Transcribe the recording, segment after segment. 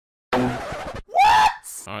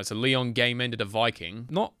All right, so Leon game ended a Viking.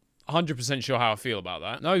 Not 100% sure how I feel about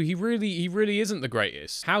that. No, he really isn't the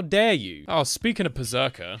greatest. How dare you? Oh, speaking of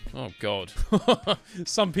Berserker. Oh, God.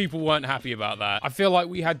 Some people weren't happy about that. I feel like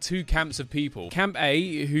we had two camps of people. Camp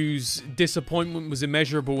A, whose disappointment was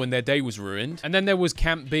immeasurable when their day was ruined. And then there was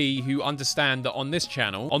Camp B, who understand that on this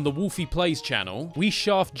channel, on the Wolfy Playz channel, we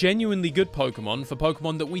shaft genuinely good Pokemon for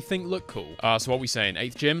Pokemon that we think look cool. So what are we saying?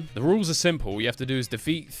 8th gym? The rules are simple. All you have to do is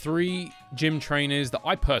defeat 3 gym trainers that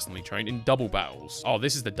I personally trained in double battles. Oh,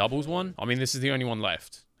 this is the doubles one? I mean, this is the only one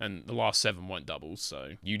left. And the last 7 weren't doubles,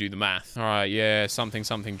 so you do the math. All right, yeah, something,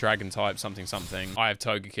 dragon type, something. I have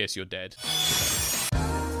Togekiss, you're dead.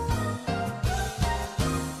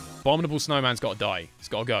 Abominable Snowman's got to die. It's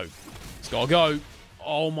got to go. It's got to go.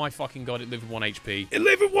 Oh my fucking God, it lived with 1 HP. It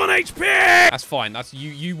lived with 1 HP! That's fine. That's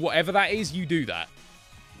you, whatever that is, you do that.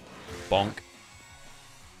 Bonk.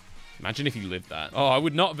 Imagine if you lived that. Oh, I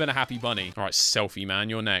would not have been a happy bunny. All right, Selfie Man,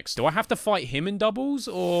 you're next. Do I have to fight him in doubles,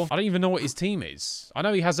 or... I don't even know what his team is. I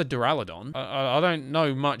know he has a Duraludon. I don't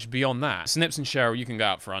know much beyond that. Snips and Cheryl, you can go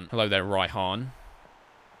out front. Hello there, Raihan.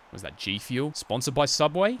 Was that G Fuel? Sponsored by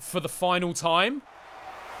Subway? For the final time?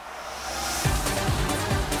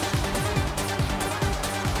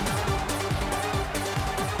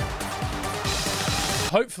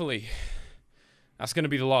 Hopefully, that's going to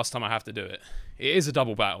be the last time I have to do it. It is a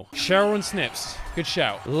double battle. Cheryl and Snips. Good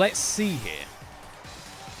shout. Let's see here.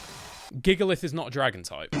 Gigalith is not a dragon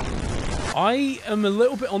type. I am a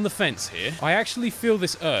little bit on the fence here. I actually feel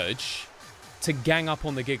this urge to gang up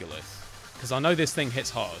on the Gigalith, because I know this thing hits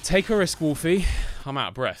hard. Take a risk, Wolfy. I'm out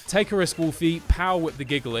of breath. Take a risk, Wolfy. Power Whip the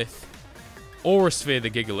Gigalith. Aura Sphere the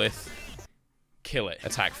Gigalith. Kill it.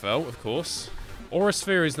 Attack fell, of course. Aura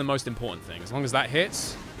Sphere is the most important thing. As long as that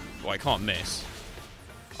hits, well, I can't miss.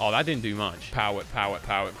 Oh, that didn't do much. Power Whip, Power Whip,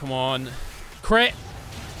 Power Whip. Come on. Crit.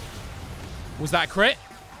 Was that crit?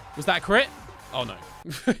 Was that crit? Oh, no.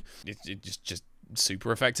 it just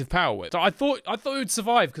super effective Power Whip. So I thought it would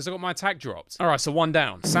survive because I got my attack dropped. All right, so 1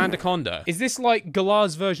 down. Sandaconda. Is this like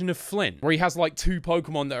Galar's version of Flynn, where he has like 2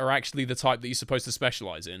 Pokemon that are actually the type that you're supposed to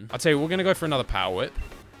specialize in? I'll tell you, we're going to go for another Power Whip.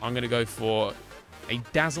 I'm going to go for a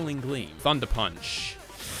Dazzling Gleam. Thunder Punch.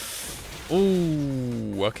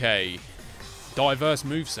 Ooh, okay. Diverse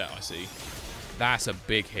moveset, I see. That's a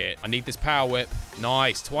big hit. I need this Power Whip.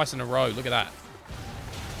 Nice. Twice in a row. Look at that.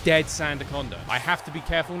 Dead Sandaconda. I have to be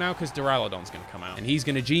careful now because Duraludon's going to come out. And he's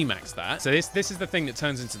going to G-Max that. So this is the thing that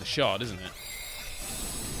turns into the shard, isn't it?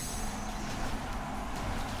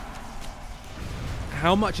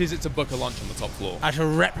 How much is it to book a lunch on the top floor? I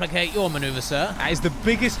shall replicate your maneuver, sir. That is the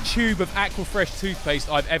biggest tube of Aquafresh toothpaste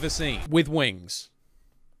I've ever seen. With wings.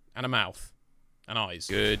 And a mouth. And eyes.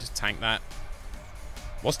 Good. Tank that.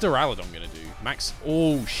 What's Duraludon gonna do? Max.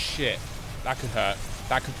 Oh, shit. That could hurt.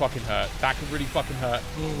 That could fucking hurt. That could really fucking hurt.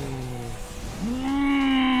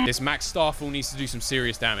 This Max Starfall needs to do some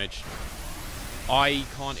serious damage. I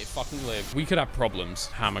can't fucking live. We could have problems.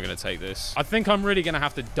 How am I gonna take this? I think I'm really gonna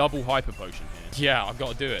have to double Hyper Potion here. Yeah, I've got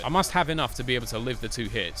to do it. I must have enough to be able to live the 2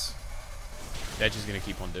 hits. They're just going to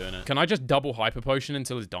keep on doing it. Can I just double Hyper Potion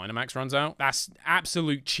until his Dynamax runs out? That's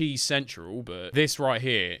absolute cheese central, but this right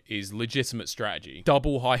here is legitimate strategy.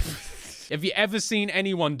 Double Hyper... Have you ever seen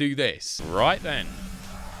anyone do this? Right then.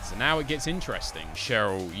 So now it gets interesting.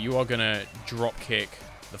 Cheryl, you are going to drop kick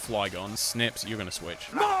the Flygon. Snips, you're going to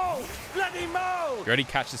switch. Mo! Bloody Mo! You already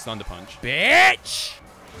catch this Thunder Punch. Bitch!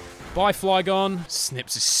 Bye, Flygon.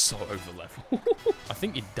 Snips is so over level. I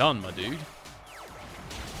think you're done, my dude.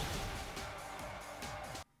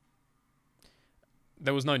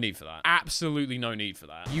 There was no need for that. Absolutely no need for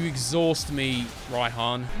that. You exhaust me,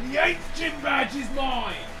 Raihan. The 8th gym badge is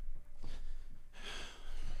mine!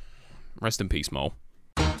 Rest in peace, Mole.